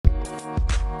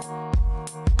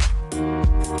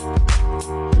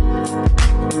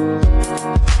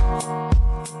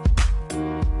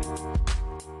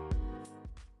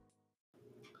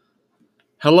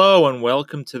Hello and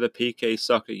welcome to the PK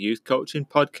Soccer Youth Coaching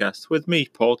Podcast with me,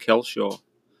 Paul Kelshaw.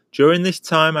 During this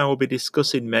time, I will be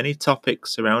discussing many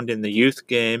topics surrounding the youth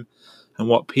game and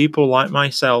what people like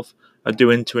myself are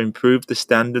doing to improve the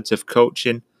standards of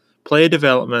coaching, player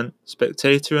development,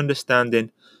 spectator understanding,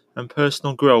 and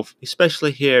personal growth,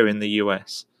 especially here in the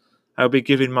US. I will be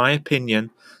giving my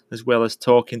opinion as well as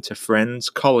talking to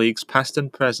friends, colleagues, past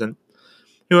and present,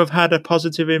 who have had a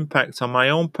positive impact on my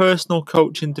own personal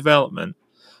coaching development,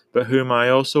 but whom I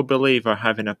also believe are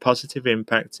having a positive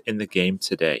impact in the game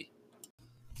today.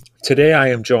 Today I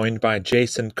am joined by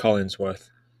Jason Collinsworth.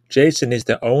 Jason is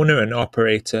the owner and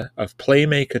operator of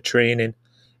Playmaker Training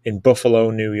in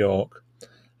Buffalo, New York.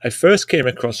 I first came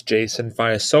across Jason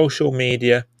via social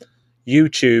media,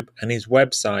 YouTube, and his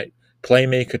website,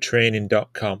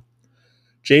 playmakertraining.com.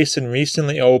 Jason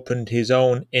recently opened his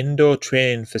own indoor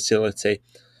training facility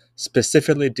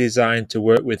specifically designed to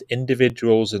work with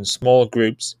individuals and small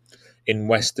groups in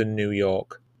Western New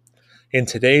York. In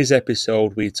today's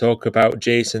episode, we talk about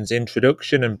Jason's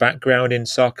introduction and background in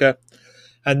soccer,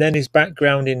 and then his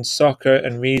background in soccer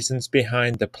and reasons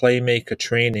behind the Playmaker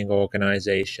Training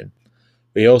organization.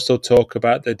 We also talk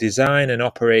about the design and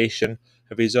operation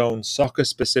of his own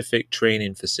soccer-specific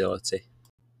training facility.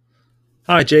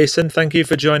 Hi, Jason. Thank you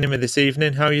for joining me this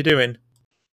evening. How are you doing?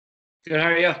 Good. How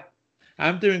are you?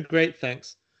 I'm doing great,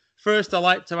 thanks. First, I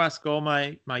like to ask all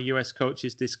my US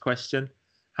coaches this question.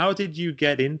 How did you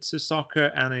get into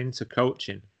soccer and into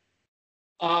coaching?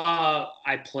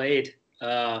 I played.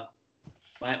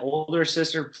 My older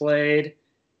sister played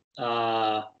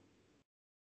when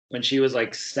she was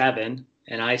like 7,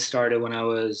 and I started when I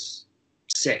was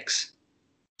 6.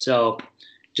 So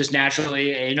just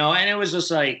naturally, and it was just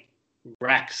like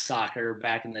rec soccer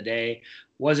back in the day.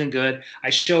 Wasn't good. I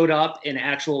showed up in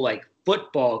actual like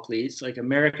football cleats, like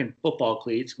American football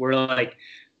cleats, where like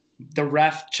the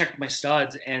ref checked my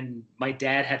studs and my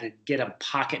dad had to get a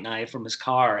pocket knife from his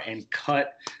car and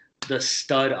cut the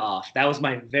stud off. That was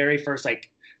my very first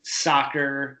like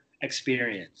soccer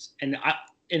experience. And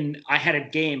I had a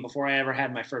game before I ever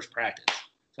had my first practice.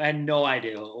 So I had no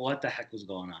idea what the heck was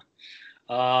going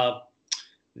on.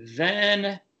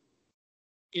 Then,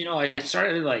 I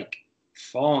started to like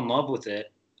fall in love with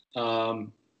it.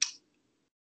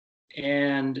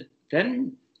 And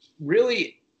then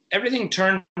really everything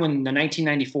turned when the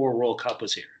 1994 World Cup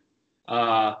was here.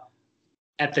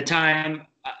 At the time,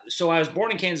 so I was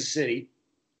born in Kansas City.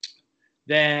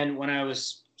 Then when I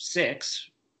was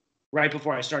 6, right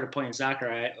before I started playing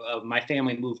soccer, my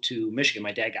family moved to Michigan.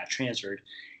 My dad got transferred.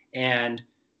 And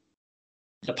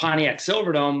the Pontiac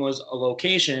Silverdome was a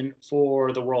location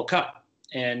for the World Cup.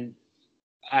 And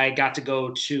I got to go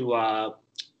to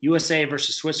USA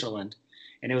versus Switzerland.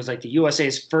 And it was like the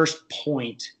USA's first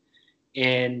point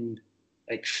in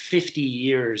like 50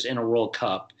 years in a World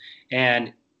Cup.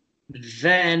 And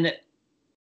then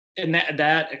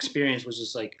that experience was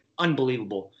just like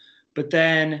unbelievable. But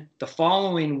then the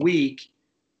following week,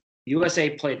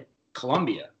 USA played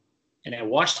Colombia. And I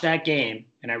watched that game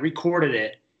and I recorded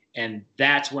it. And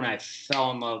that's when I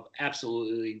fell in love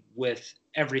absolutely with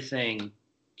everything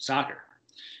soccer.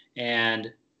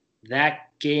 And that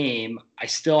game I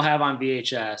still have on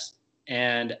VHS.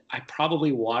 And I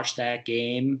probably watched that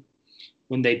game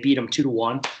when they beat them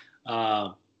 2-1.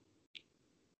 I've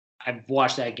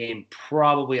watched that game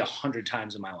probably 100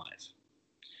 times in my life.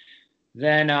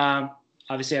 Then,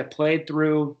 obviously, I played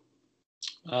through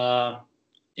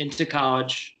into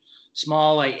college,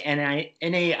 small like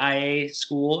NAIA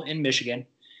school in Michigan,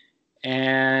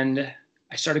 and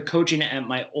I started coaching at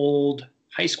my old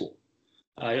high school.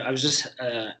 I was just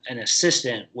an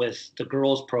assistant with the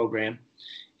girls program,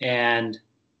 and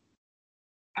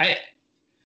I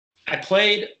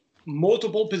played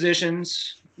multiple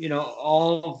positions,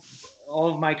 all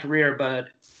of my career, but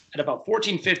at about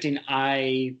 14, 15,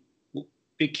 I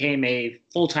became a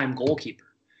full-time goalkeeper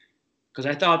because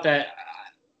I thought that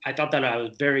I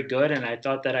was very good, and I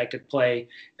thought that I could play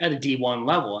at a D1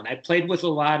 level. And I played with a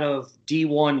lot of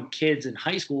D1 kids in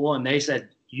high school, and they said,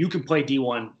 you can play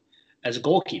D1 as a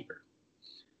goalkeeper.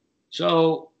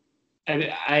 So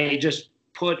I just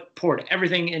poured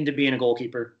everything into being a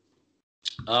goalkeeper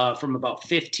from about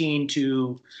 15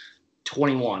 to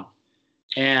 21.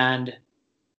 And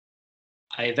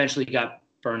I eventually got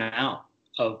burnt out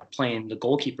of playing the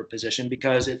goalkeeper position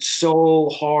because it's so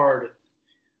hard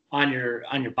on your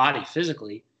body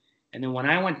physically. And then when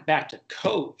I went back to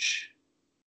coach,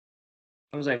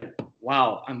 I was like,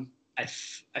 wow, I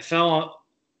fell.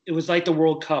 It was like the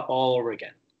World Cup all over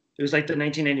again. It was like the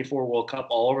 1994 World Cup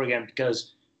all over again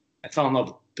because I fell in love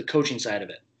with the coaching side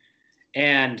of it.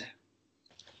 And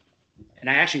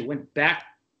I actually went back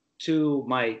to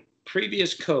my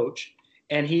previous coach,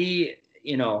 and he,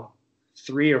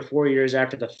 3 or 4 years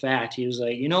after the fact, he was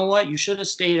like, you know what, you should have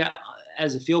stayed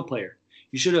as a field player.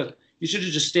 You should have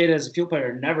just stayed as a field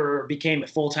player and never became a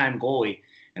full-time goalie.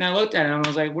 And I looked at him and I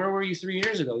was like, where were you 3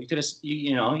 years ago? You could have,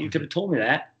 you could have told me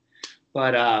that.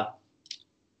 But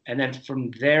and then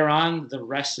from there on, the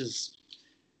rest is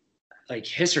like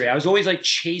history. I was always like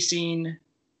chasing.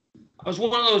 I was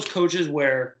one of those coaches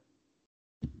where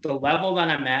the level that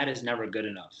I'm at is never good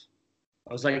enough.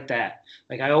 I was like that.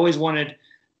 Like I always wanted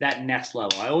that next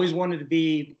level. I always wanted to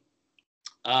be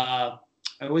a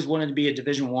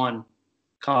Division I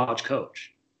college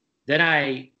coach. Then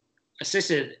I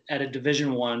assisted at a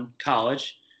Division I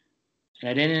college, and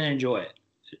I didn't enjoy it.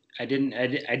 I didn't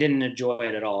enjoy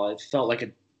it at all. It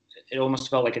almost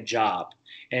felt like a job.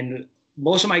 And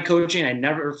most of my coaching, I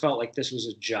never felt like this was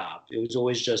a job. It was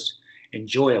always just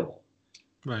enjoyable.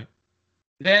 Right.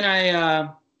 Then I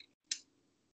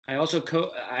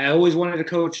always wanted to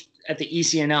coach at the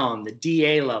ECNL and the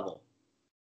DA level,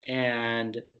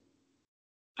 and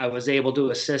I was able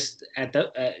to assist at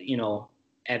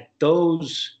at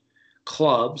those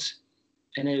clubs,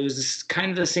 and it was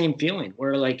kind of the same feeling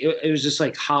where like it was just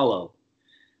like hollow.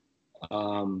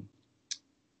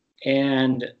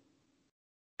 And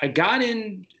I got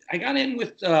in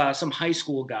with some high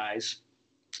school guys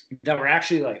that were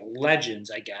actually like legends,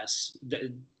 I guess.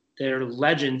 They're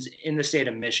legends in the state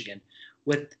of Michigan.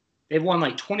 They've won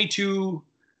like 22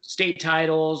 state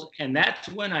titles, and that's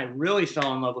when I really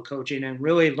fell in love with coaching and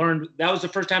really learned. That was the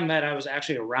first time that I was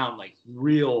actually around like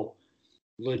real,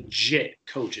 legit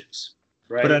coaches.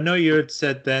 Right. But I know you had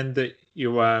said then that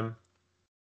you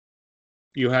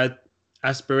had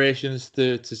aspirations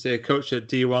to say coach at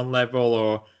D1 level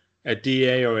or a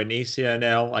DA or an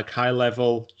ECNL, like high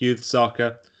level youth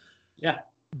soccer. Yeah.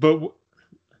 But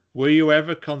were you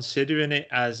ever considering it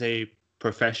as a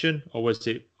profession, or was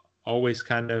it always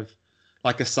kind of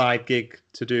like a side gig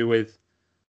to do with?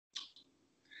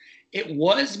 It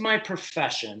was my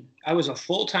profession. I was a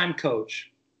full-time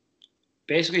coach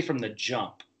basically from the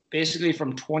jump. Basically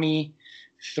from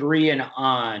 23 and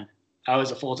on, I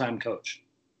was a full-time coach.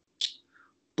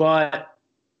 But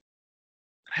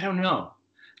I don't know.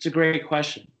 It's a great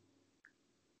question.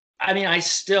 I mean, I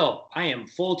am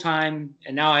full-time,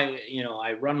 and now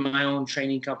I run my own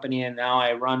training company, and now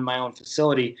I run my own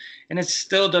facility, and it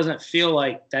still doesn't feel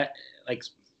like that. Like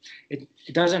it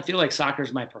doesn't feel like soccer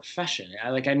is my profession.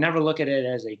 I never look at it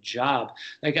as a job.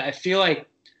 Like I feel like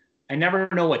I never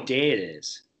know what day it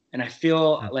is, and I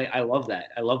feel like I love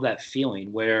that. I love that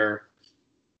feeling where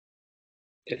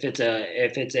if it's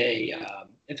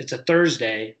a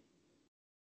Thursday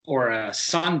or a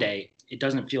Sunday, it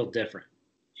doesn't feel different.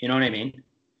 You know what I mean?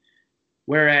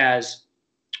 Whereas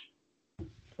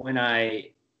when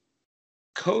I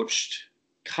coached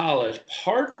college,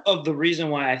 part of the reason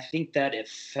why I think that it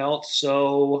felt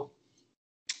so,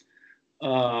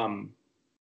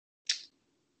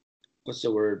 what's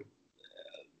the word?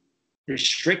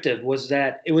 Restrictive was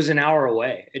that it was an hour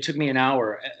away. It took me an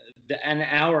hour. An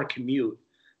hour commute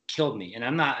killed me.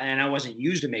 And I wasn't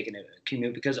used to making a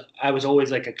commute because I was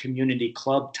always like a community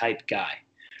club type guy.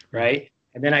 Right.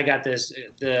 And then I got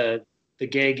the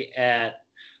gig at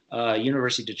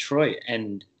University of Detroit,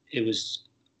 and it was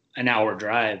an hour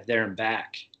drive there and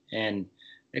back. And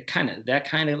that kind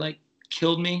of like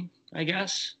killed me, I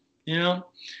guess,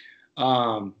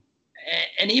 And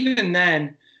even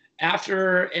then,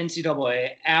 after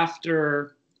NCAA,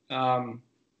 after,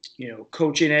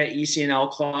 coaching at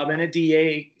ECNL club and a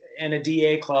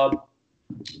DA club,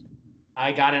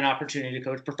 I got an opportunity to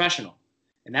coach professional.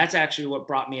 And that's actually what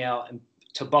brought me out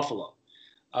to Buffalo.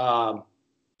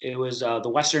 It was the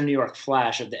Western New York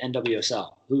Flash of the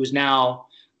NWSL, who is now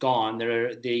gone.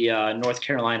 They're the North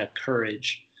Carolina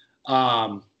Courage.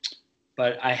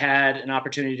 But I had an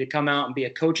opportunity to come out and be a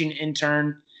coaching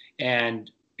intern and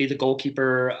be the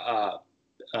goalkeeper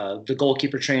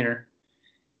trainer,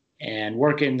 and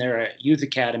work in their youth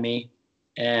academy.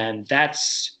 And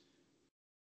that's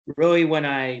really when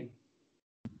I've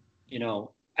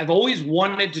always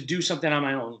wanted to do something on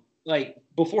my own. Like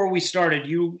before we started,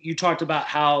 you talked about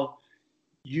how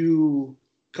you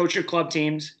coach your club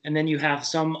teams and then you have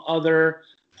some other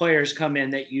players come in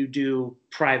that you do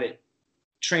private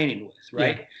training with,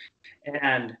 right? Yeah.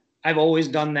 And I've always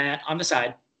done that on the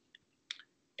side.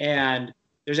 And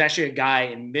there's actually a guy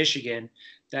in Michigan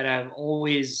that I've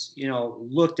always,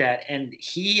 looked at, and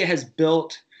he has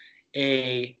built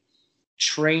a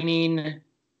training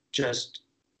just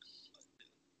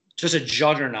a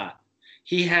juggernaut.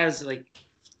 He has like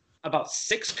about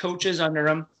 6 coaches under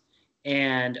him,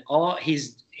 and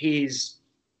he's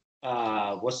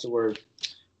what's the word?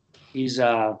 He's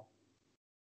not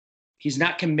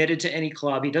committed to any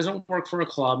club. He doesn't work for a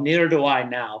club. Neither do I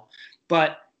now.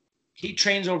 But he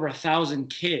trains over 1,000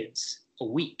 kids a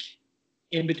week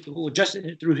just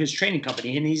through his training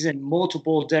company. And he's in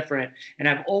multiple different, and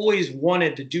I've always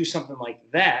wanted to do something like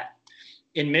that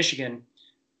in Michigan.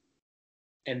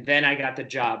 And then I got the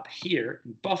job here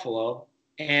in Buffalo.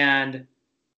 And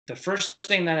the first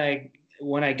thing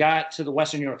when I got to the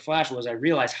Western New York Flash was I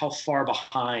realized how far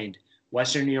behind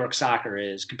Western New York soccer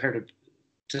is compared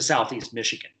to Southeast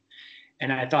Michigan.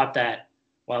 And I thought that,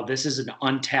 well, this is an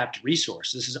untapped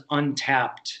resource. This is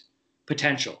untapped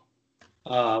potential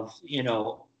of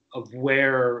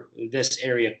where this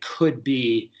area could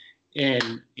be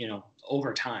in,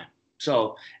 over time.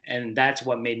 So, and that's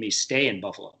what made me stay in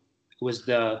Buffalo was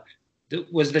the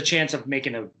chance of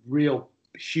making a real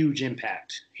huge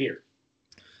impact here.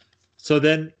 So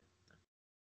then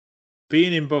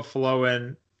being in Buffalo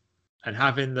and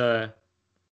having the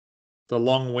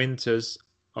long winters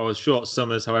or short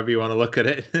summers, however you want to look at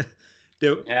it,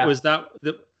 was that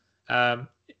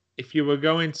if you were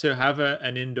going to have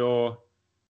an indoor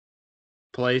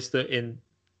place that in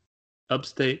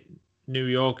upstate New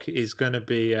York is going to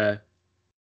be a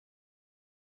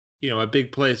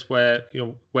big place where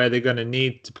they're going to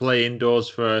need to play indoors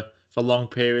for long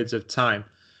periods of time,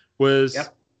 was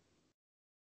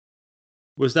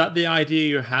that the idea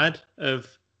you had of,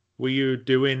 were you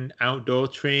doing outdoor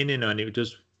training and it was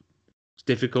just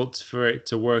difficult for it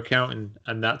to work out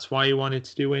and that's why you wanted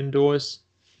to do indoors?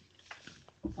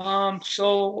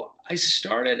 So I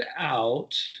started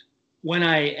out, when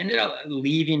I ended up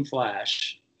leaving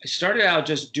Flash, I started out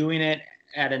just doing it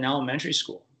at an elementary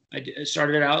school. I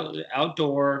started out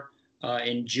outdoor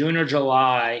in June or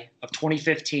July of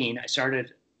 2015. I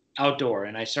started outdoor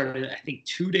and I started, I think,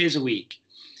 2 days a week.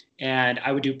 And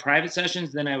I would do private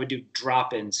sessions. Then I would do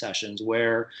drop-in sessions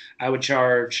where I would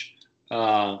charge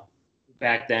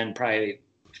back then probably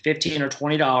 $15 or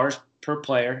 $20 per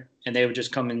player. And they would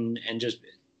just come in and just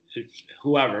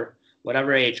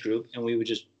whatever age group, and we would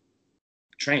just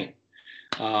train.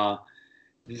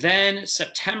 Then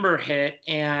September hit,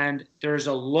 and there was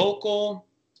a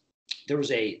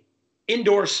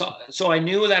indoor. So I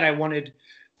knew that I wanted.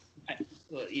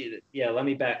 Let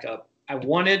me back up.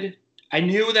 I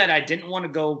knew that I didn't want to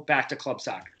go back to club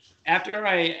soccer. After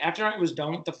I was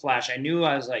done with the Flash, I knew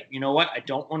I was like, you know what? I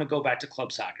don't want to go back to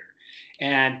club soccer.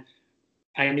 And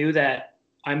I knew that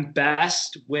I'm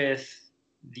best with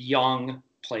the young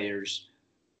players,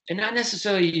 and not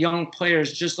necessarily young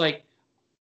players, just like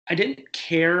I didn't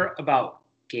care about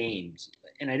games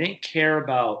and I didn't care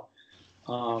about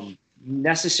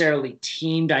necessarily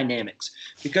team dynamics,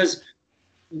 because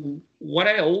what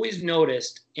I always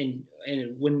noticed in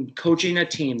when coaching a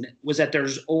team was that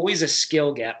there's always a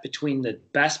skill gap between the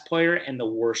best player and the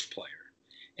worst player.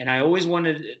 And I always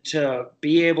wanted to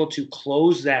be able to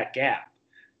close that gap.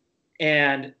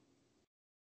 And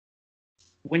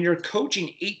when you're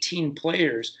coaching 18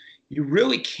 players, you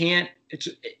really can't, it's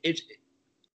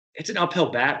an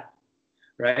uphill battle,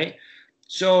 right?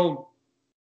 So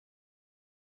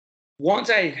once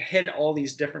I hit all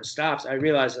these different stops, I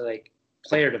realized that, like,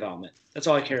 player development, that's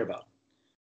all I care about.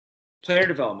 Player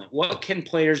development. What can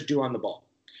players do on the ball?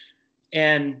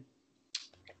 And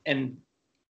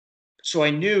so I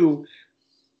knew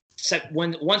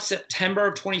once September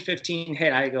of 2015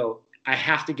 hit, I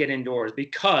have to get indoors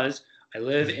because I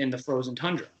live in the frozen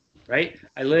tundra, right?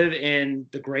 I live in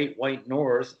the Great White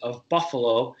North of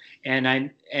Buffalo, and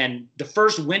the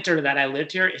first winter that I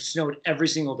lived here, it snowed every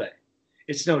single day.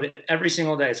 So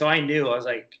I knew, I was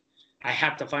like, I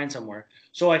have to find somewhere.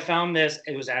 So I found this.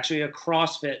 It was actually a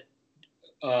CrossFit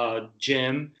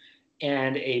gym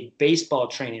and a baseball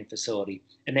training facility.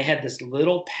 And they had this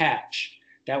little patch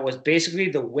that was basically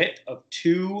the width of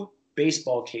 2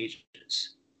 baseball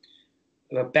cages,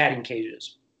 batting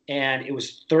cages. And it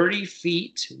was 30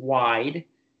 feet wide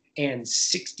and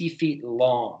 60 feet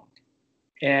long.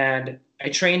 And I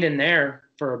trained in there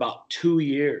for about 2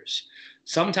 years.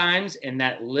 Sometimes in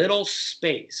that little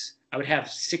space, I would have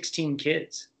 16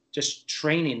 kids just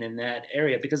training in that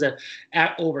area, because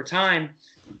over time,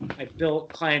 I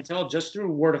built clientele just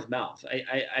through word of mouth.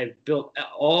 I built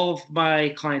all of my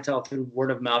clientele through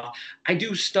word of mouth. I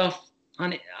do stuff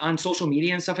on social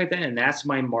media and stuff like that, and that's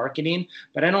my marketing.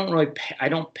 But I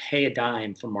don't pay a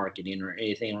dime for marketing or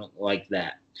anything like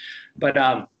that.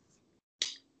 But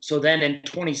so then in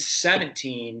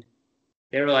 2017,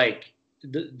 they were like,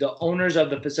 the owners of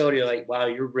the facility are like, wow,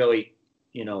 you're really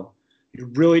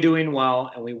doing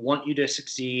well, and we want you to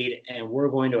succeed, and we're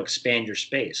going to expand your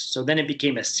space. So then it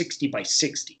became a 60 by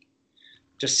 60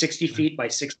 just 60 feet by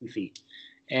 60 feet.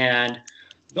 And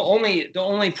the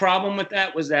only problem with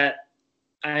that was that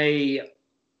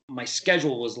my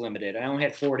schedule was limited. I only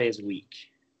had 4 days a week.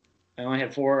 I only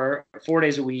had four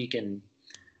days a week and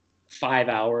 5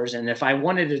 hours. And if I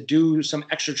wanted to do some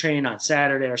extra training on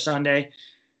Saturday or Sunday,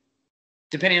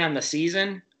 depending on the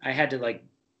season, I had to like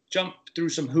jump through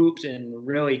some hoops and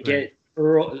really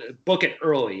book it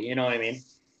early. You know what I mean?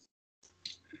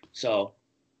 So.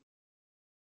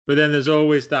 But then there's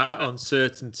always that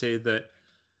uncertainty that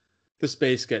the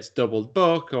space gets doubled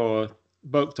booked, or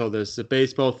there's the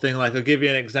baseball thing. Like, I'll give you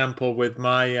an example with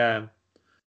my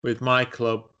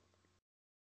club.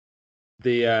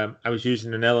 I was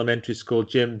using an elementary school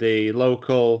gym. The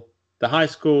high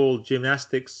school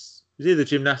gymnastics, it was either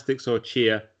gymnastics or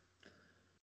cheer.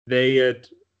 They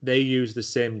used the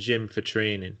same gym for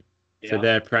training, for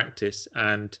their practice,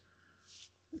 and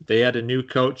they had a new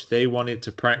coach. They wanted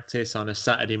to practice on a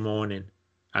Saturday morning,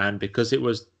 and because it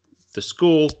was the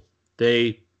school,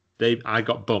 I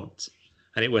got bumped,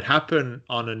 and it would happen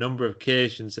on a number of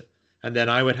occasions. And then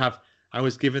I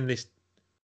was given this.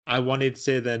 I wanted,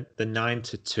 say, the 9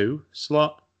 to 2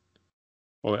 slot,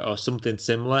 or something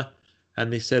similar,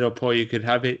 and they said, "Oh, Paul, you could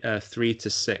have it 3 to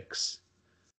 6."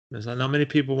 And I was like, "Not many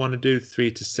people want to do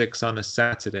 3 to 6 on a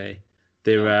Saturday."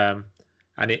 And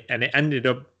it ended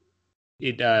up.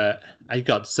 I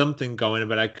got something going,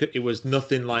 but it was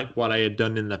nothing like what I had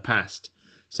done in the past.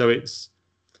 So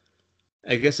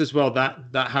I guess as well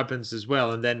that happens as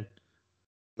well. And then,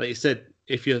 like you said,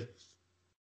 if you're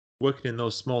working in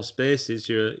those small spaces,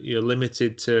 you're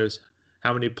limited to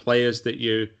how many players that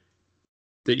you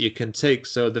can take.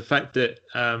 So the fact that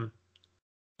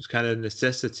it's kind of a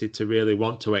necessity to really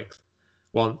want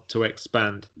to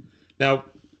expand. Now,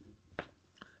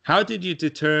 how did you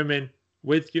determine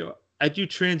had you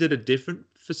trained at a different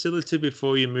facility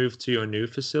before you moved to your new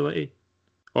facility,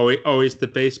 or is the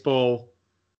baseball?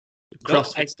 Nope,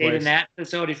 I stayed in that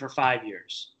facility for 5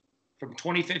 years, from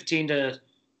 2015 to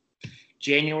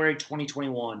January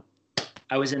 2021.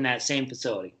 I was in that same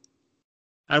facility.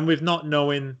 And with not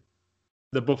knowing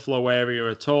the Buffalo area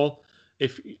at all,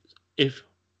 if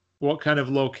what kind of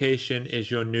location is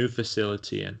your new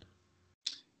facility in?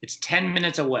 It's 10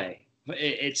 minutes away.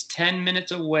 It's 10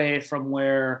 minutes away from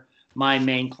where my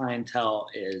main clientele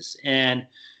is. And,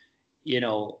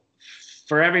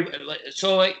 for everybody,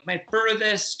 so like my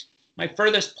furthest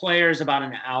player is about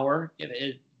an hour.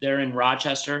 They're in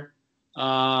Rochester.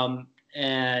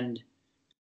 And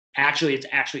actually, it's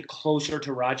actually closer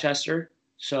to Rochester.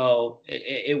 So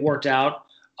it worked out.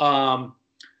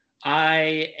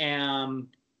 I am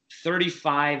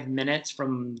 35 minutes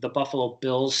from the Buffalo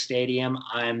Bills Stadium.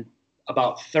 I'm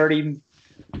about 40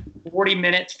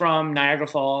 minutes from Niagara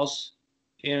Falls,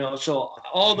 so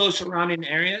all those surrounding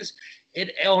areas,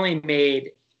 it only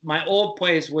made my old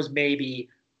place was maybe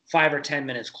 5 or 10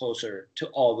 minutes closer to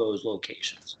all those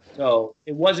locations. So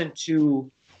it wasn't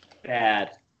too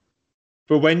bad.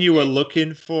 But when you were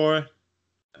looking for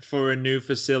a new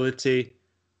facility,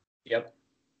 yep,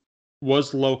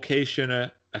 was location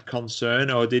a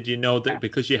concern, or did you know that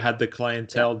because you had the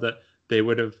clientele that they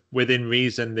would have, within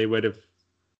reason, they would have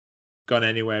gone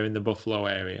anywhere in the Buffalo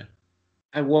area?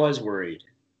 I was worried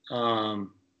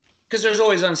because there's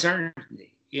always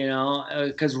uncertainty,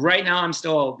 because right now I'm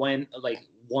still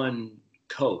one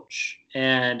coach,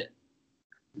 and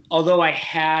although I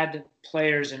had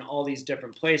players in all these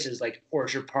different places like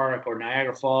Orchard Park or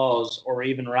Niagara Falls or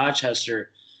even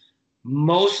Rochester,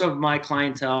 most of my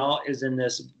clientele is in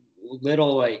this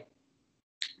little,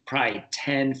 probably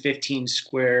 10, 15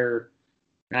 square,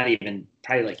 not even,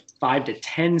 probably 5 to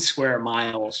 10 square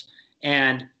miles.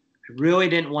 And I really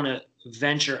didn't want to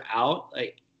venture out.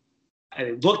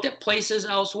 I looked at places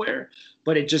elsewhere,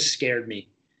 but it just scared me.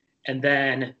 And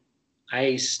then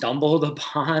I stumbled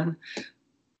upon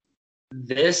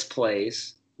this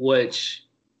place, which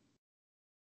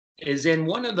is in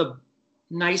one of the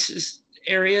nicest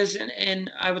areas in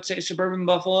I would say suburban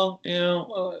Buffalo.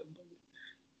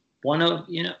 One of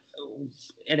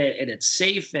and it's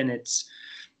safe, and it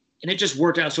just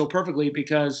worked out so perfectly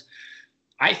because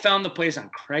I found the place on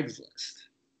Craigslist,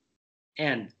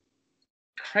 and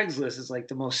Craigslist is like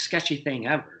the most sketchy thing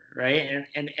ever, right?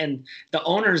 And the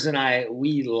owners and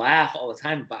we laugh all the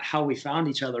time about how we found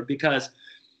each other, because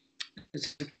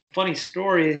it's a funny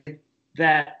story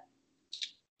that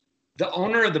the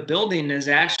owner of the building is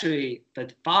actually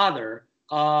the father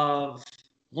of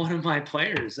one of my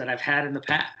players that I've had in the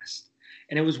past.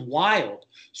 And it was wild.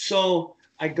 So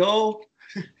I go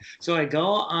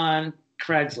on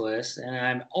Craigslist, and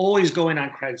I'm always going on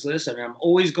Craigslist, and I'm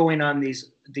always going on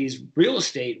these real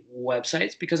estate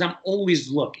websites because I'm always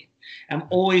looking. I'm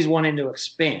always wanting to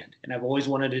expand, and I've always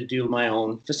wanted to do my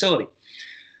own facility.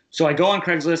 So I go on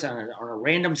Craigslist on a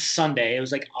random Sunday. It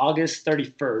was like August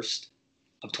 31st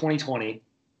of 2020,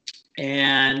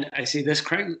 and I see this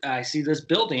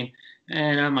building,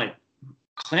 and I'm like,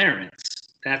 Clarence.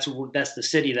 That's the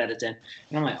city that it's in.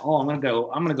 And I'm like, oh, I'm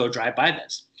gonna go drive by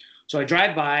this. So I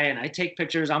drive by and I take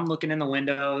pictures. I'm looking in the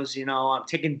windows, I'm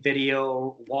taking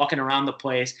video, walking around the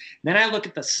place. And then I look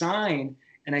at the sign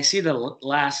and I see the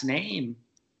last name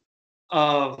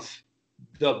of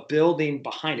the building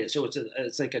behind it. So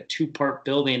it's like a 2-part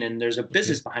building, and there's a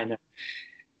business behind it.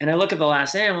 And I look at the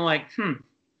last name, I'm like,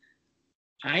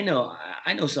 I know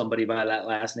somebody by that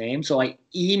last name. So I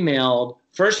emailed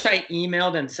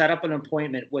and set up an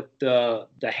appointment with the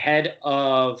head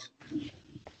of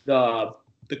the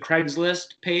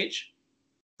Craigslist page.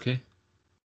 Okay.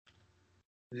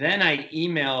 Then I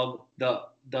emailed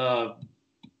the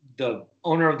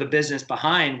owner of the business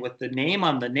behind with the name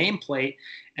on the nameplate,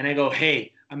 and I go,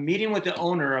 hey, I'm meeting with the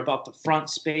owner about the front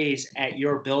space at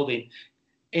your building.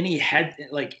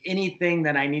 Anything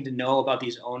that I need to know about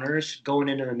these owners going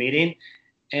into the meeting?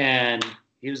 And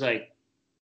he was like,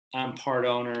 I'm part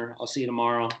owner. I'll see you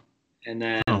tomorrow. And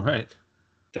then all right,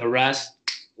 the rest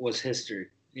was history,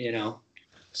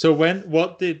 So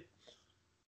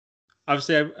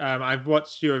obviously I've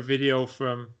watched your video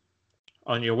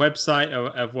on your website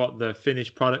of what the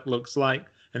finished product looks like,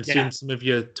 and seen some of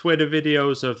your Twitter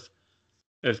videos of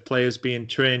players being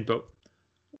trained, but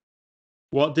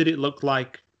what did it look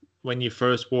like when you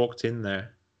first walked in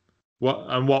there?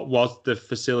 What was the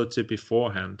facility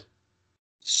beforehand?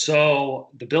 So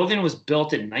the building was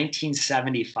built in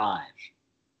 1975,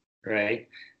 right?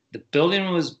 The building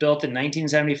was built in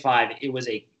 1975. It was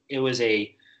a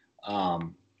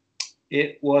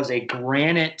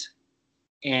granite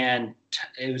and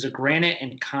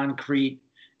concrete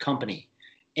company,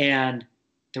 and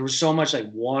there was so much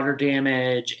like water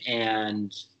damage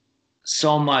and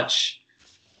so many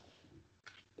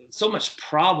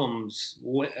problems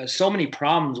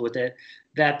with it,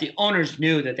 that the owners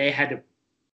knew that they had to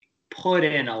put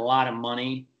in a lot of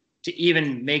money to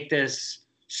even make this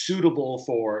suitable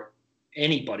for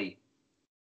anybody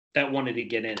that wanted to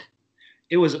get in it.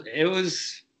 It was a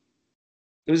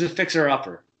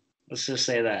fixer-upper. Let's just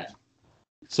say that.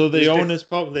 So the owners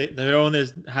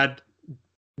had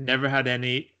never had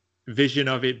any vision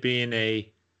of it being a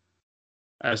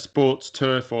sports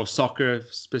turf or soccer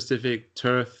specific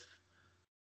turf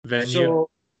venue.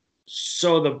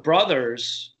 So the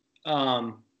brothers,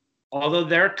 although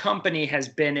their company has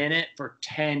been in it for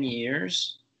 10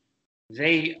 years,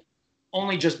 they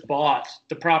only just bought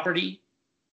the property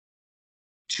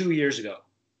 2 years ago.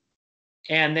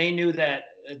 And they knew that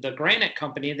the granite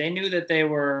company, they knew that they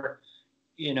were,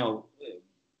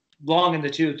 long in the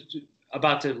tooth,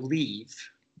 about to leave,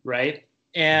 right?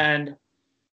 And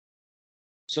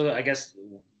so I guess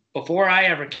before I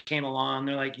ever came along,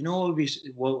 they're like,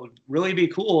 what would really be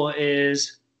cool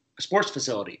is a sports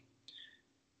facility.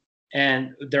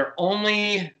 And their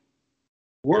only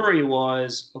worry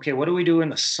was, okay, what do we do in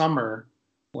the summer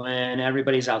when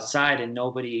everybody's outside and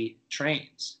nobody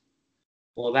trains?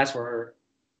 Well, that's where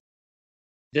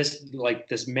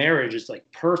this marriage is like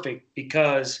perfect,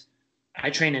 because I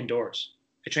train indoors.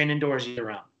 I train indoors year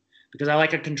round because I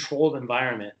like a controlled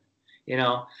environment.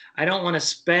 I don't want to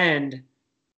spend,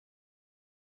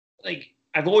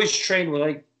 I've always trained with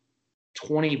like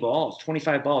 20 balls,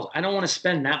 25 balls. I don't want to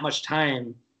spend that much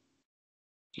time,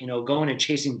 going and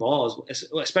chasing balls,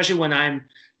 especially when I'm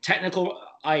technical.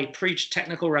 I preach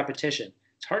technical repetition.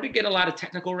 It's hard to get a lot of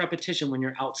technical repetition when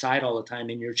you're outside all the time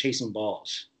and you're chasing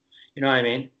balls. You know what I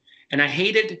mean? And I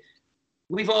hated,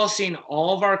 we've all seen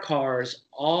all of our cars,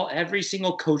 every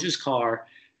single coach's car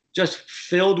just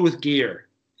filled with gear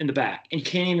in the back, and you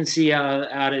can't even see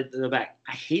out of the back.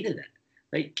 I hated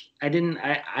it. I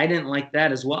didn't like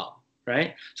that as well,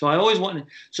 right? So I always wanted.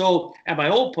 So at my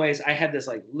old place, I had this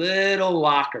like little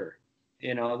locker,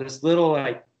 this little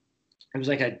it was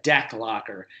like a deck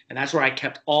locker, and that's where I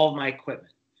kept all of my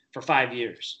equipment for 5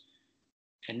 years.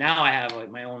 And now I have like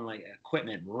my own like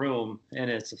equipment room, and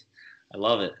I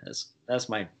love it. That's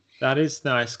my. That is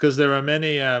nice, because there are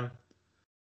many.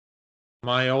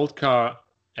 My old car,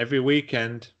 every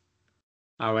weekend,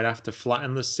 I would have to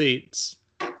flatten the seats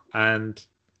and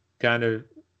kind of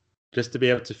just to be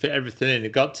able to fit everything in.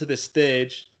 It got to this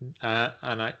stage,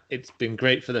 and it's been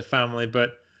great for the family,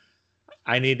 but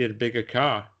I needed a bigger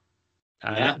car,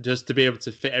 just to be able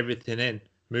to fit everything in,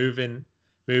 moving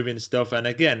stuff. And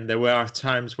again, there were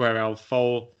times where I'll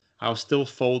still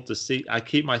fold the seat. I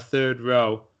keep my third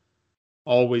row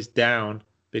always down,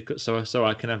 because so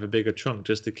I can have a bigger trunk,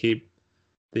 just to keep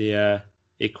the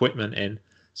equipment in.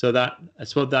 So that, I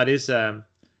suppose that is a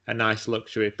nice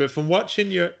luxury. But from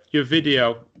watching your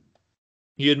video,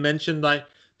 you had mentioned like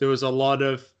there was a lot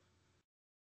of,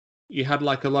 you had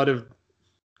like a lot of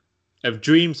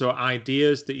dreams or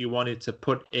ideas that you wanted to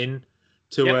put in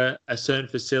to Yep. a certain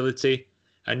facility,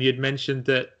 and you'd mentioned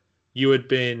that you had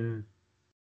been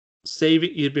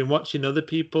you'd been watching other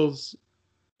people's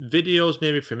videos,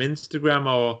 maybe from Instagram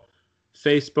or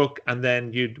Facebook, and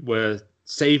then you were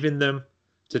saving them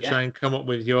to Yeah. try and come up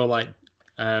with your like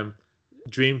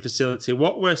dream facility.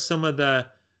 What were some of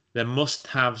the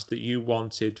must-haves that you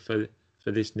wanted for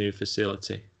this new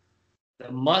facility?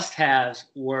 The must-haves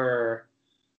were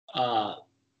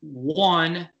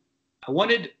one. I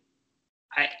wanted.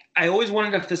 I always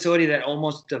wanted a facility that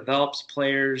almost develops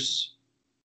players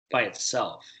by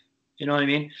itself. You know what I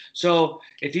mean? So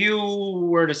if you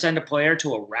were to send a player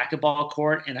to a racquetball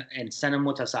court and send them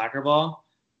with a soccer ball,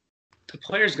 the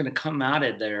player's going to come out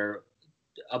of there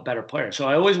a better player. So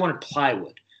I always wanted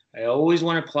plywood. I always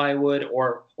wanted plywood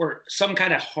or some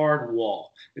kind of hard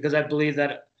wall, because I believe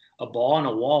that a ball and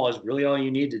a wall is really all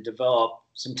you need to develop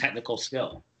some technical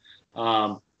skill.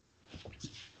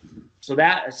 So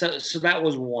that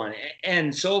was one.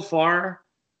 And so far,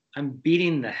 I'm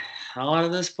beating the hell out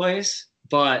of this place,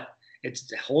 but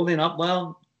it's holding up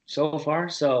well so far.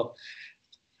 So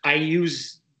I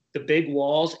use the big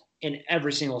walls in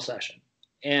every single session.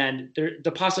 And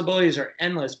the possibilities are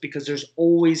endless because there's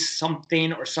always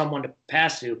something or someone to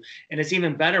pass to. And it's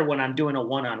even better when I'm doing a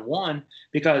one-on-one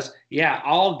because, yeah,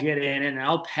 I'll get in and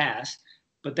I'll pass,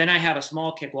 but then I have a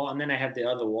small kick wall and then I have the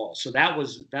other wall. So that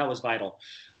was vital.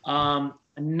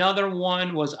 Another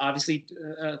one was obviously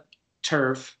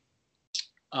turf.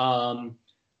 I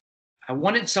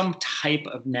wanted some type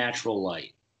of natural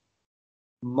light.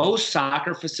 Most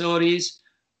soccer facilities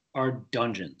are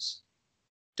dungeons.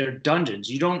 They're dungeons.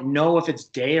 You don't know if it's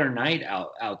day or night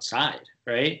outside,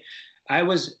 right?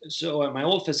 So at my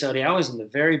old facility, I was in the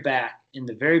very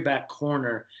back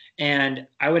corner, and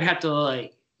I would have to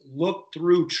like look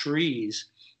through trees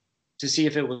to see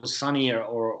if it was sunny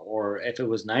or if it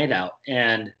was night out.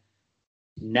 And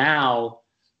now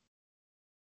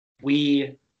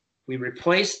we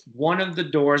replaced one of the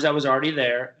doors that was already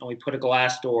there, and we put a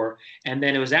glass door. And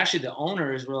then it was actually the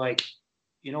owners were like,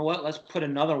 you know what, let's put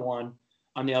another one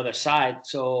on the other side.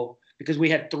 So because we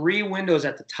had 3 windows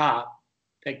at the top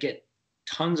that get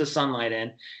tons of sunlight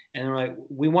in, and they're like,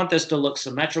 we want this to look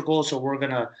symmetrical, so we're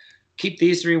going to keep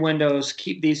these 3 windows,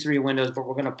 but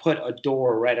we're going to put a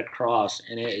door right across.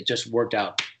 And it just worked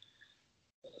out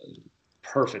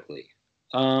perfectly.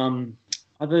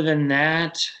 Other than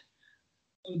that,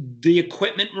 the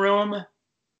equipment room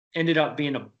ended up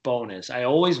being a bonus. I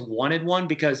always wanted one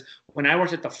because when I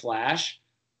worked at the Flash,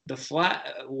 that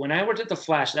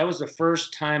was the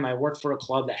first time I worked for a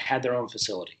club that had their own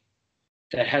facility,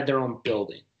 that had their own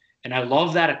building. And I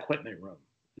love that equipment room.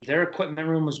 Their equipment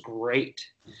room was great.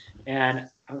 And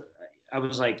I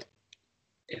was like,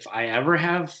 if I ever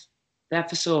have that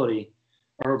facility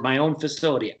or my own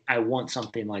facility, I want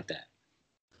something like that.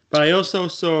 But I also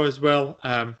saw as well,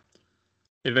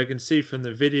 if I can see from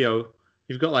the video,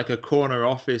 you've got like a corner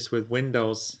office with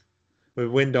windows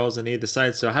on either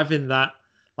side. So having that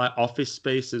like office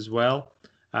space as well,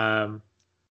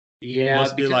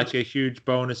 must be like a huge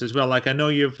bonus as well. Like I know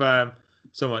you've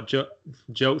somewhat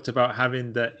joked about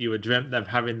having that, you were dreamt of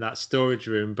having that storage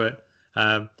room, but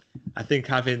I think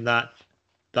having that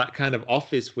kind of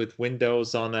office with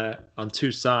windows on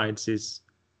 2 sides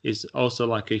is also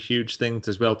like a huge thing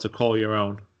as well to call your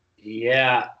own.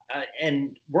 Yeah,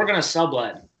 and we're gonna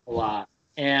sublet a lot,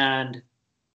 and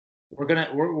we're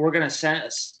gonna send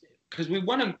because I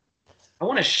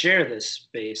want to share this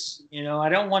space. You know, I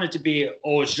don't want it to be,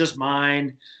 oh, it's just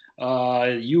mine.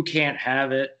 You can't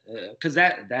have it, because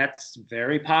that's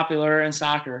very popular in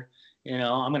soccer. You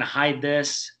know, I'm gonna hide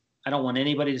this. I don't want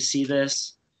anybody to see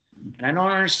this, and I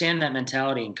don't understand that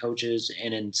mentality in coaches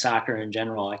and in soccer in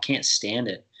general. I can't stand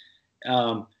it.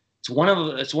 It's one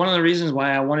of the reasons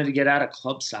why I wanted to get out of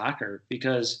club soccer,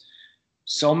 because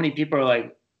so many people are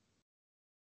like,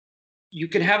 you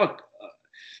could have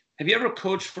you ever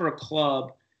coached for a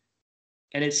club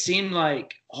and it seemed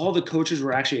like all the coaches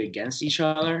were actually against each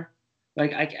other?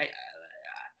 Like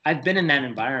I've been in that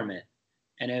environment,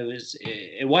 and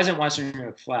it wasn't Western New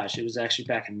York Flash. It was actually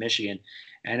back in Michigan,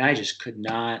 and I just couldn't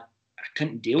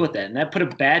deal with that. And that put a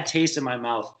bad taste in my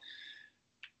mouth.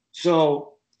 So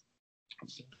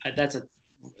that's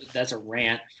a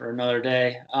rant for another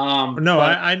day. No,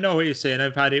 I know what you're saying.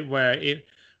 I've had it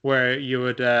where you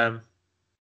would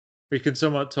we can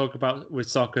somewhat talk about with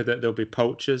soccer that there'll be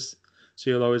poachers. So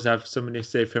you'll always have somebody,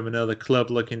 say, from another club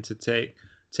looking to take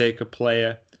a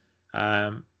player.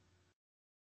 Or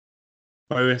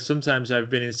sometimes I've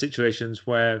been in situations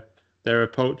where there are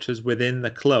poachers within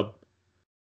the club,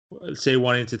 say,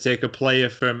 wanting to take a player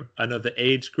from another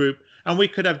age group, and we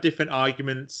could have different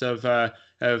arguments of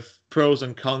pros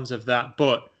and cons of that.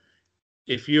 But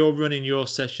if you're running your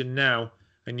session now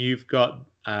and you've got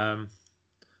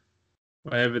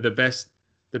whatever the best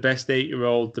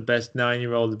 8-year-old, the best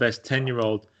 9-year-old, the best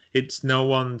 10-year-old, it's no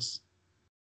one's.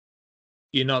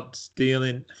 You're not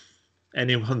stealing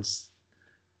anyone's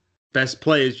best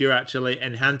players. You're actually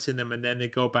enhancing them, and then they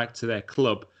go back to their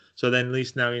club. So then at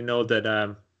least now you know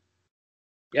that.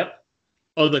 Yep.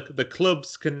 Oh, the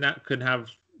clubs can have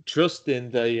trust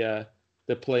in the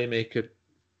playmaker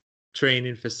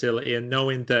training facility, and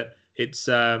knowing that it's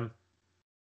that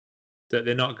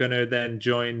they're not going to then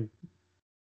join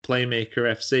Playmaker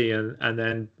FC and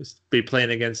then be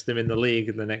playing against them in the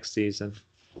league the next season.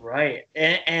 Right.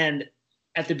 And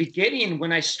at the beginning,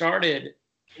 when I started,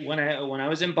 when I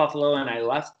was in Buffalo and I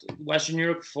left Western New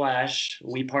York Flash,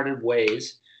 we parted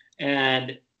ways.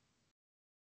 And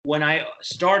when I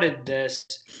started this,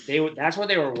 that's what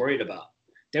they were worried about.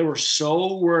 They were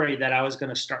so worried that I was going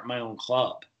to start my own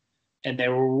club. And they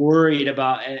were worried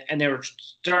about, and they were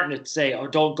starting to say, oh,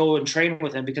 don't go and train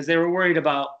with him, because they were worried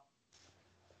about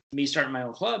me starting my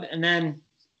own club. And then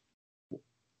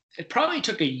it probably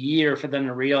took a year for them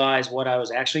to realize what I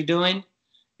was actually doing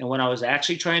and what I was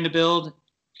actually trying to build.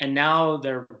 And now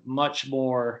they're much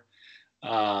more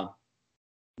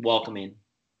welcoming.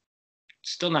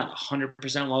 Still not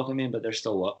 100% welcoming, but they're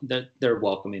still they're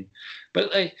welcoming. But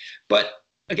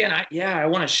again, I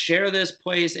want to share this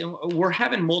place, and we're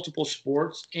having multiple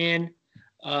sports in,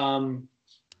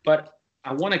 but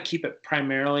I want to keep it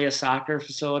primarily a soccer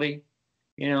facility,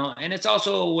 and it's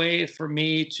also a way for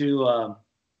me to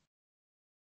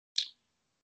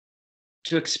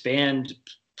expand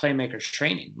Playmakers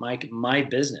training, my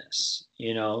business,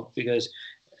 because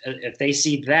if they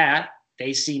see that,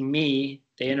 they see me,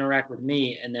 they interact with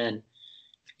me, and then,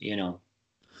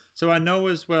 So I know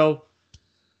as well,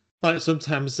 like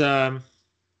sometimes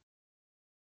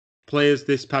players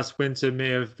this past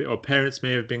winter or parents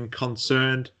may have been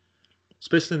concerned,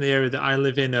 especially in the area that I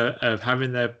live in, of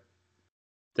having their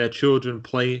children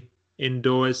play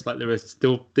indoors. Like there are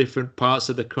still different parts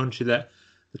of the country that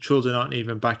the children aren't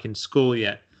even back in school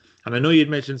yet. And I know you'd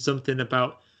mentioned something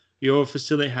about your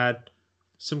facility had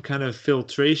some kind of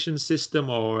filtration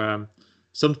system or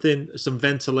some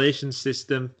ventilation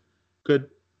system, could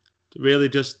really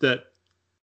just that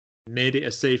made it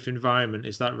a safe environment.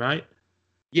 Is that right?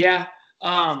 Yeah.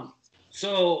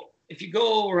 So if you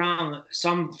go around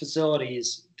some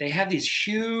facilities, they have these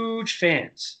huge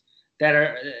fans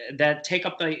that take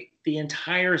up the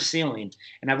entire ceiling.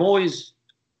 And I've always,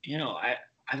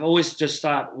 I've always just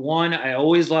thought, one, I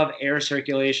always love air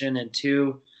circulation, and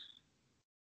two,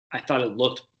 I thought it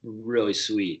looked really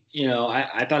sweet.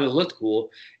 I thought it looked cool.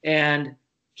 And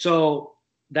so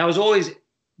that was always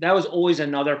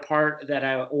another part that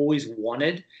I always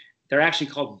wanted. They're actually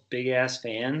called Big Ass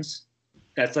Fans.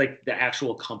 That's like the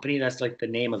actual company. That's like the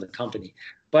name of the company.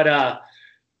 But our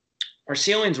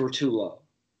ceilings were too low.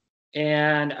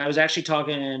 And I was actually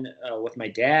talking with my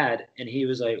dad, and he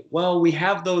was like, well, we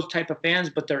have those type of fans,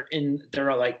 but they're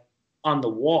like on the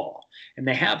wall, and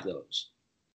they have those.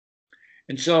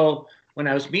 And so when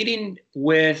I was meeting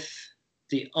with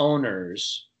the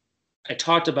owners, I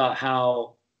talked about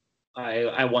how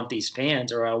I want these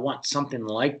fans, or I want something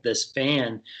like this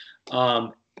fan.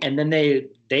 And then they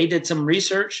did some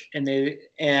research, and they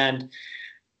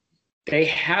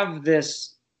have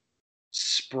this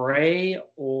spray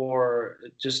or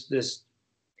just this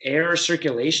air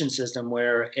circulation system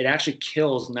where it actually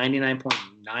kills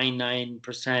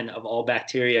 99.99% of all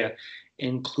bacteria,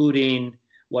 including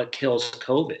what kills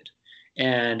COVID.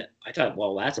 And I thought,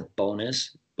 well, that's a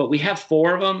bonus. But we have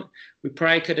 4 of them. We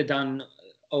probably could have done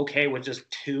okay with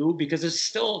just 2, because it's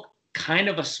still kind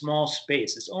of a small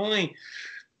space. It's only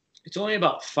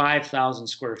about 5,000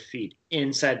 square feet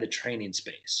inside the training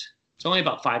space. It's only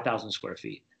about 5,000 square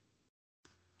feet.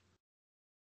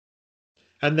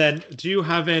 And then, do you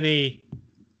have any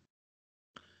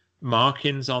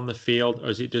markings on the field, or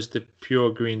is it just a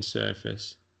pure green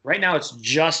surface? Right now, it's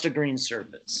just a green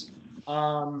surface.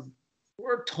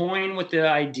 We're toying with the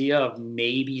idea of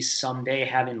maybe someday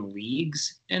having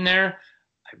leagues in there.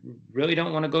 I really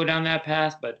don't want to go down that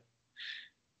path, but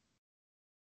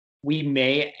we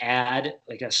may add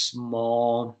like a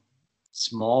small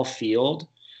field.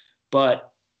 But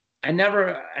I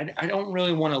don't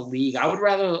really want a league. I would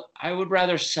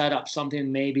rather set up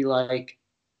something maybe like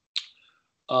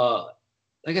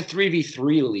like a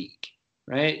 3v3 league,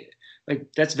 right?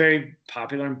 Like that's very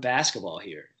popular in basketball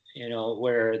here,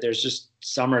 where there's just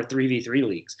summer 3v3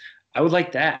 leagues. I would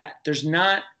like that. There's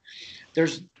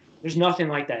there's nothing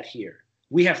like that here.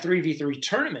 We have 3v3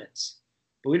 tournaments,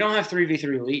 but we don't have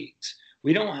 3v3 leagues.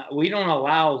 We don't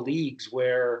allow leagues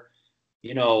where,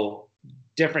 you know,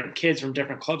 different kids from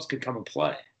different clubs could come and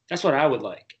play. That's what I would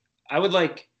like. I would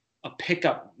like a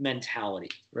pickup mentality,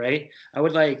 right?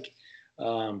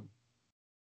 Um,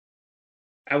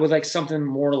 I would like something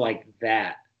more like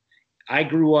that. I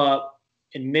grew up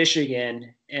in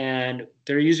Michigan, and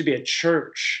there used to be a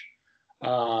church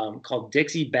called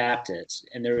Dixie Baptist,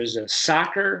 and there was a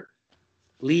soccer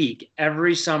league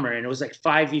every summer, and it was like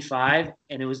 5v5,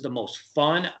 and it was the most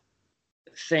fun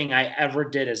thing I ever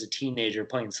did as a teenager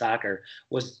playing soccer.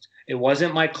 It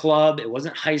wasn't my club, it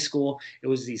wasn't high school, it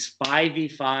was these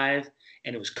 5v5,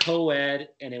 and it was co-ed,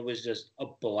 and it was just a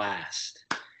blast.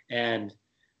 And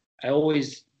I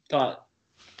always thought,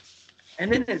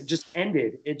 and then it just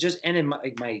ended. It just ended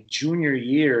my junior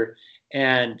year,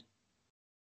 and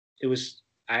it was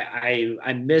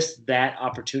I missed that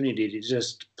opportunity to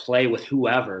just play with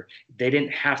whoever. They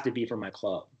didn't have to be from my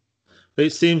club. But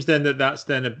it seems then that that's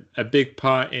then a big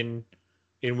part in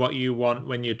what you want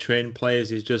when you train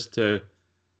players is just to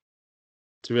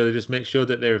really just make sure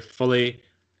that they're fully,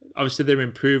 obviously they're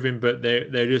improving, but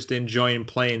they're just enjoying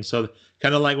playing. So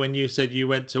kind of like when you said you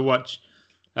went to watch,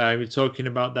 you're talking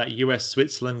about that US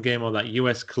Switzerland game or that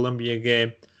US Colombia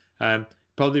game.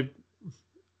 Probably,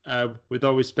 with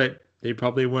all respect, they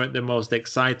probably weren't the most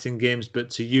exciting games,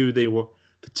 but to you they were.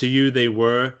 To you they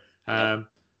were.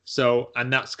 So,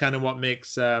 and that's kind of what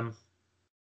makes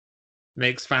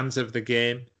fans of the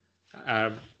game.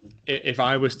 If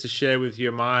I was to share with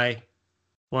you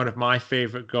one of my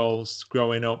favorite goals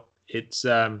growing up, it's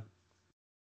not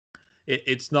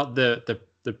the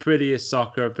prettiest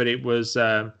soccer, but it was,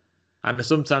 and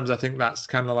sometimes I think that's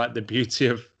kind of like the beauty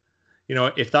of,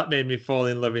 if that made me fall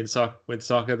in love with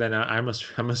soccer, then I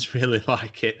must really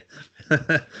like it.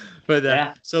 But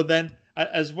Yeah. so then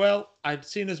as well, I've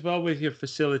seen as well with your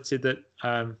facility that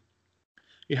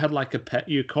you had like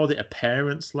you called it a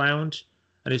parents' lounge,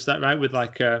 and is that right? With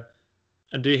like and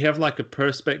do you have like a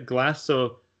perspex glass,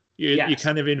 so you Yes.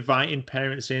 kind of inviting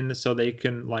parents in so they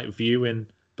can like view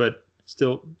but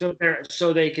still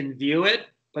So they can view it,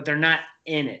 but they're not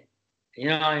in it. You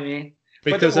know what I mean?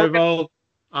 But because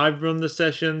I've run the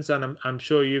sessions and I'm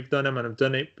sure you've done them and I've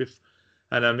done it before,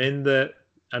 and I'm in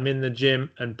the gym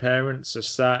and parents are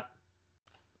sat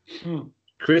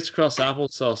crisscross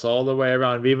applesauce all the way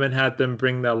around. We even had them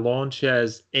bring their lawn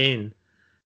chairs in,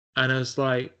 and I was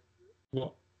like,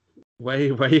 "What? Where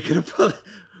are you gonna put?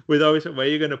 With always, where are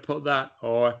you gonna put that?"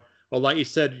 Or like you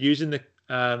said, using the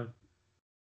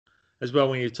as well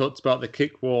when you talked about the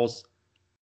kick walls.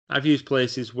 I've used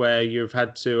places where you've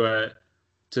had to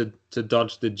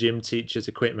dodge the gym teacher's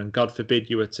equipment. God forbid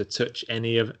you were to touch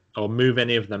any of or move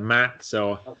any of the mats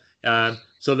or.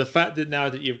 So the fact that now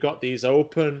that you've got these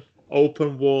open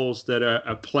walls that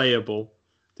are playable,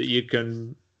 that you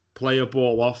can play a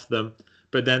ball off them,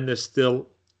 but then there's still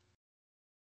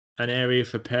an area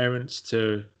for parents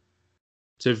to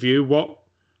view. What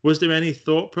was there any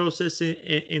thought process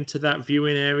into that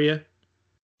viewing area?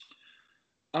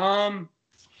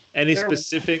 Any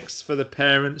specifics for the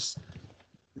parents?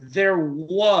 There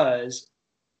was,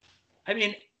 I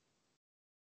mean,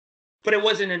 but it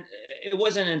wasn't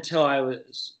until I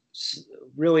was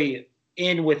really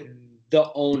in with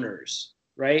the owners,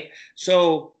 right?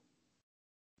 So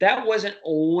that wasn't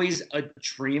always a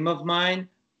dream of mine,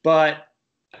 but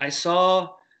I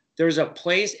saw there's a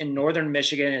place in northern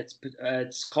Michigan.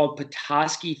 It's called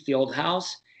Petoskey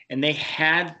Fieldhouse, and they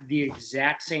had the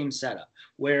exact same setup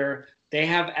where they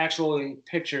have actually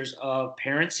pictures of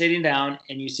parents sitting down,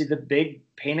 and you see the big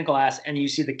pane of glass, and you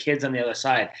see the kids on the other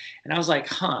side. And I was like,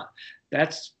 huh,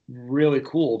 that's really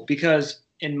cool, because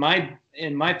in my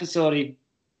facility,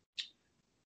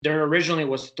 there originally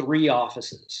was 3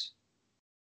 offices,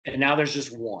 and now there's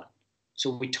just 1.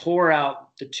 So we tore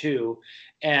out the 2,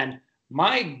 and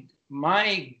my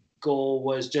goal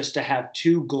was just to have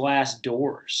 2 glass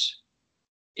doors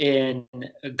in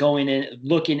going in,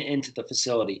 looking into the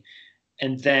facility.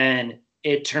 And then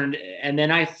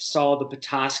I saw the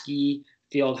Petoskey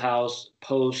Fieldhouse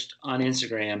post on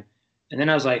Instagram, and then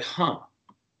I was like, huh,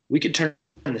 we could turn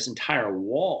this entire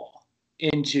wall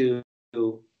into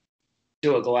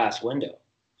a glass window.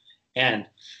 And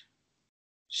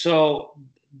so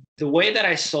the way that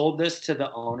I sold this to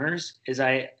the owners is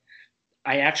I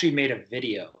actually made a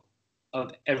video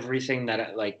of everything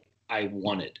that I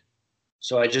wanted.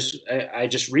 So I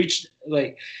just reached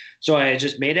like, so I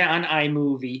just made it on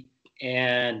iMovie,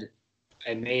 and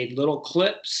I made little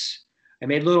clips. I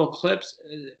made little clips.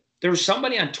 There was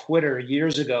somebody on Twitter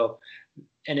years ago,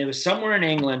 and it was somewhere in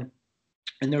England,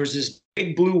 and there was this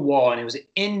big blue wall, and it was an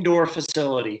indoor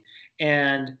facility,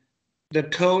 and the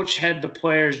coach had the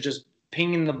players just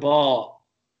pinging the ball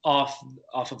off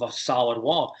of a solid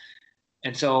wall.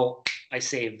 And so I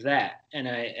saved that, and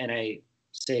I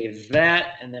saved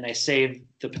that, and then I saved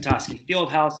the Petoskey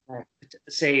Fieldhouse, and I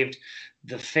saved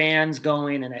the fans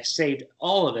going, and I saved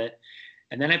all of it,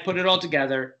 and then I put it all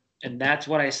together, and that's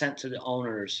what I sent to the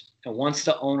owners. And once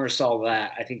the owners saw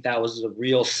that, I think that was the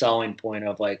real selling point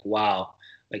of like, wow,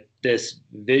 like this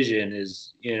vision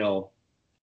is,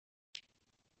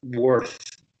 worth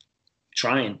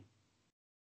trying.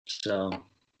 So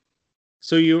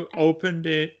you opened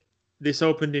it. This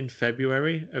opened in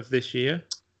February of this year.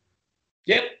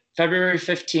 Yep, February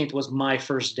 15th was my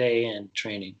first day in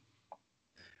training.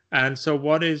 And so,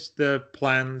 what is the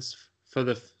plans for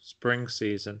the spring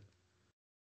season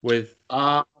with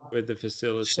the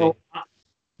facility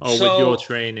with your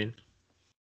training?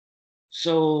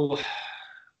 So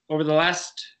over the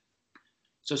last,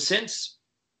 since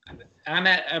I'm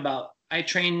at about, I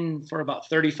train for about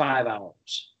 35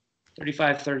 hours,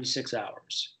 35, 36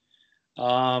 hours.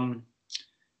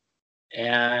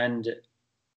 And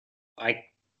I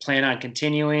plan on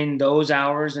continuing those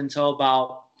hours until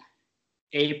about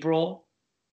April.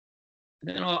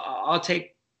 And then I'll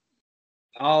take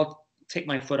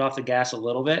my foot off the gas a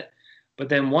little bit. But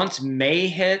then once May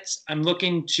hits, I'm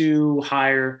looking to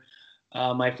hire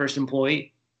my first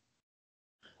employee.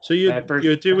 So you're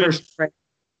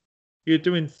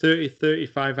doing 30,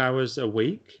 35 hours a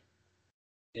week.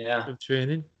 Yeah. Of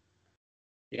training.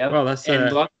 Yeah. Well, that's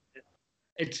I'm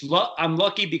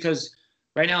lucky because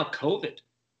right now COVID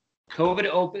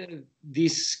opened,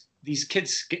 these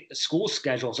kids' school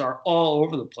schedules are all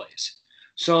over the place.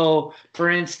 So, for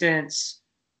instance,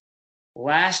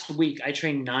 last week I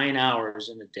trained 9 hours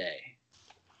in a day,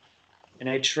 and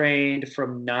I trained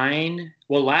from 9.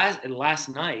 Well, last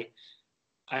night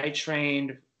I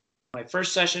trained. My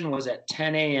first session was at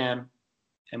 10 a.m.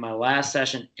 and my last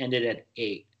session ended at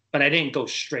 8. But I didn't go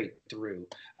straight through.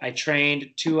 I trained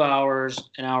 2 hours,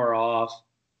 an hour off,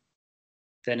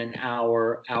 then an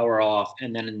hour off,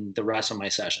 and then the rest of my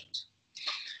sessions.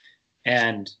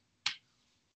 And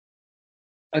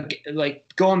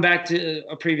like going back to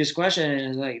a previous question,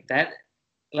 is like that,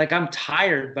 like I'm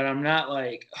tired, but I'm not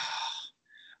like, oh,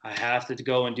 I have to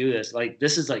go and do this. Like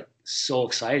this is like so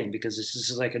exciting because this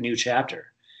is like a new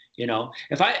chapter.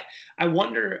 If I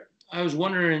was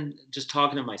wondering, just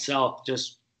talking to myself,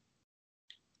 just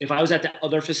if I was at the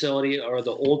other facility or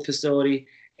the old facility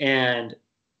and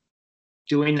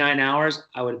doing 9 hours,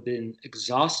 I would have been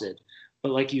exhausted.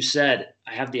 But like you said,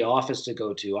 I have the office to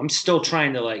go to. I'm still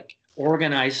trying to like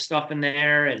organize stuff in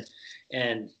there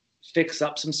and fix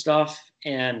up some stuff.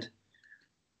 And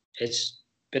it's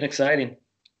been exciting.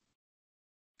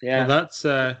 Yeah. Well, that's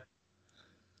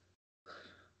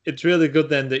it's really good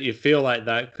then that you feel like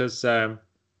that, because I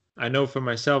know for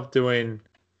myself,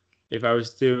 if I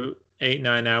was to do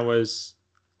 8-9 hours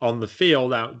on the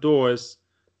field outdoors,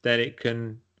 then it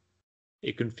can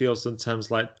feel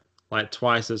sometimes like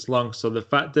twice as long. So the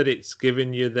fact that it's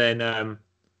given you then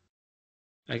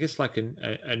I guess like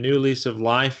a new lease of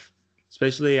life,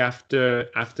 especially after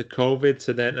COVID.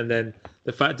 So then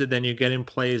the fact that then you're getting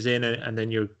players in and then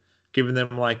you're giving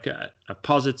them like a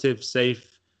positive,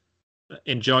 safe,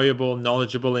 enjoyable,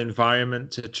 knowledgeable environment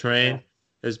to train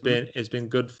has been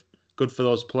good for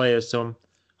those players. So I'm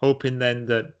hoping then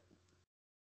that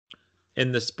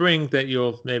in the spring that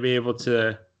you'll maybe able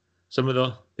to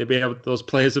those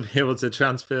players will be able to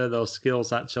transfer those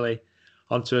skills actually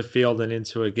onto a field and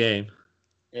into a game.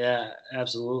 Yeah,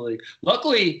 absolutely.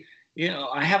 Luckily,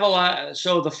 I have a lot.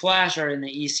 So the Flash are in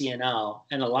the ECNL,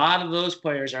 and a lot of those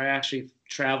players are actually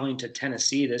traveling to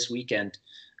Tennessee this weekend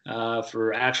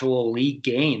for actual league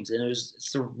games, and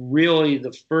it's really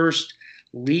the first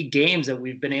league games that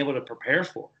we've been able to prepare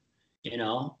for.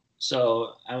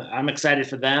 So I'm excited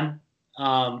for them,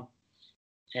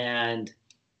 and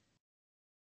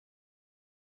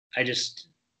I just,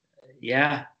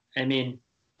 yeah, I mean,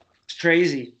 it's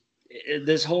crazy.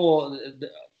 This whole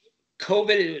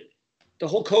COVID, the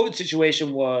whole COVID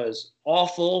situation was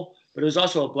awful, but it was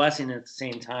also a blessing at the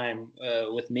same time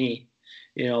with me,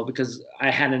 because I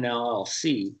had an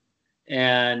LLC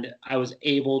and I was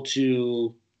able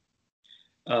to,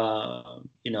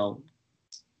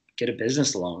 get a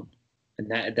business loan,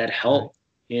 and that helped,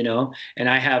 and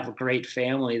I have a great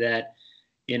family that,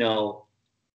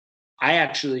 I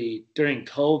actually, during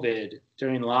COVID,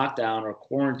 during lockdown or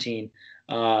quarantine,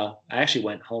 I actually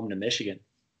went home to Michigan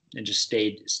and just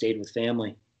stayed with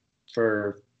family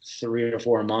for 3 or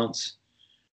 4 months.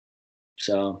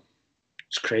 So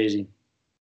it's crazy.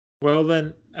 Well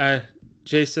then,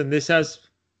 Jason, it's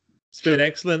been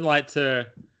excellent. Like to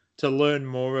learn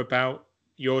more about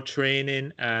your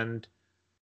training and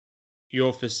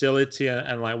your facility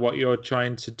and like what you're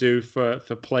trying to do for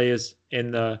players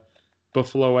in the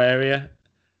Buffalo area.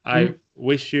 I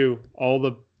wish you all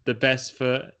the best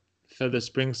for the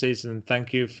spring season.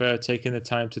 Thank you for taking the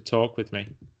time to talk with me.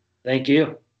 Thank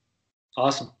you.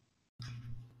 Awesome.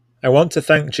 I want to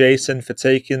thank Jason for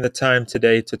taking the time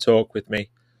today to talk with me.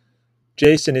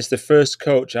 Jason is the first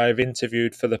coach I've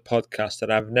interviewed for the podcast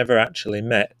that I've never actually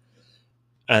met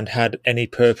and had any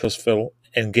purposeful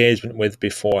engagement with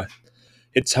before.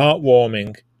 It's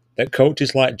heartwarming that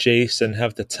coaches like Jason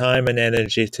have the time and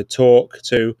energy to talk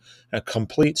to a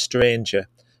complete stranger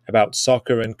about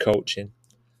soccer and coaching.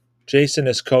 Jason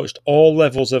has coached all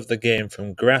levels of the game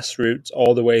from grassroots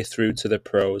all the way through to the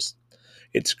pros.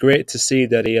 It's great to see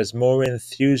that he has more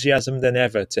enthusiasm than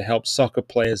ever to help soccer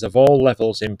players of all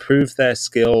levels improve their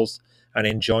skills and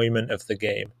enjoyment of the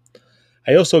game.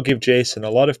 I also give Jason a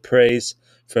lot of praise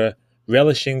for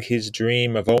relishing his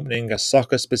dream of opening a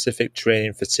soccer-specific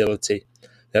training facility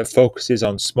that focuses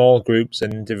on small groups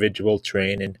and individual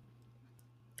training.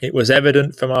 It was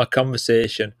evident from our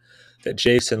conversation that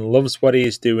Jason loves what he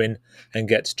is doing and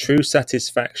gets true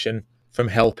satisfaction from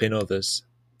helping others.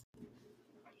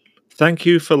 Thank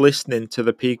you for listening to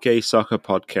the PK Soccer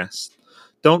Podcast.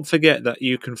 Don't forget that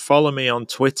you can follow me on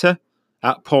Twitter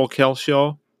at Paul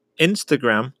Kelshaw,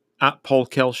 Instagram at Paul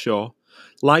Kelshaw,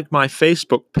 like my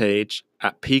Facebook page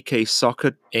at PK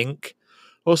Soccer Inc.,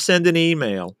 or send an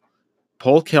email,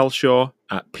 paulkelshaw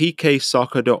at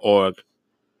pksoccer.org.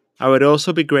 I would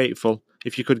also be grateful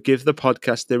if you could give the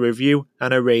podcast a review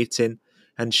and a rating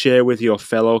and share with your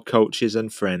fellow coaches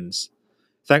and friends.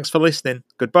 Thanks for listening.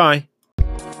 Goodbye.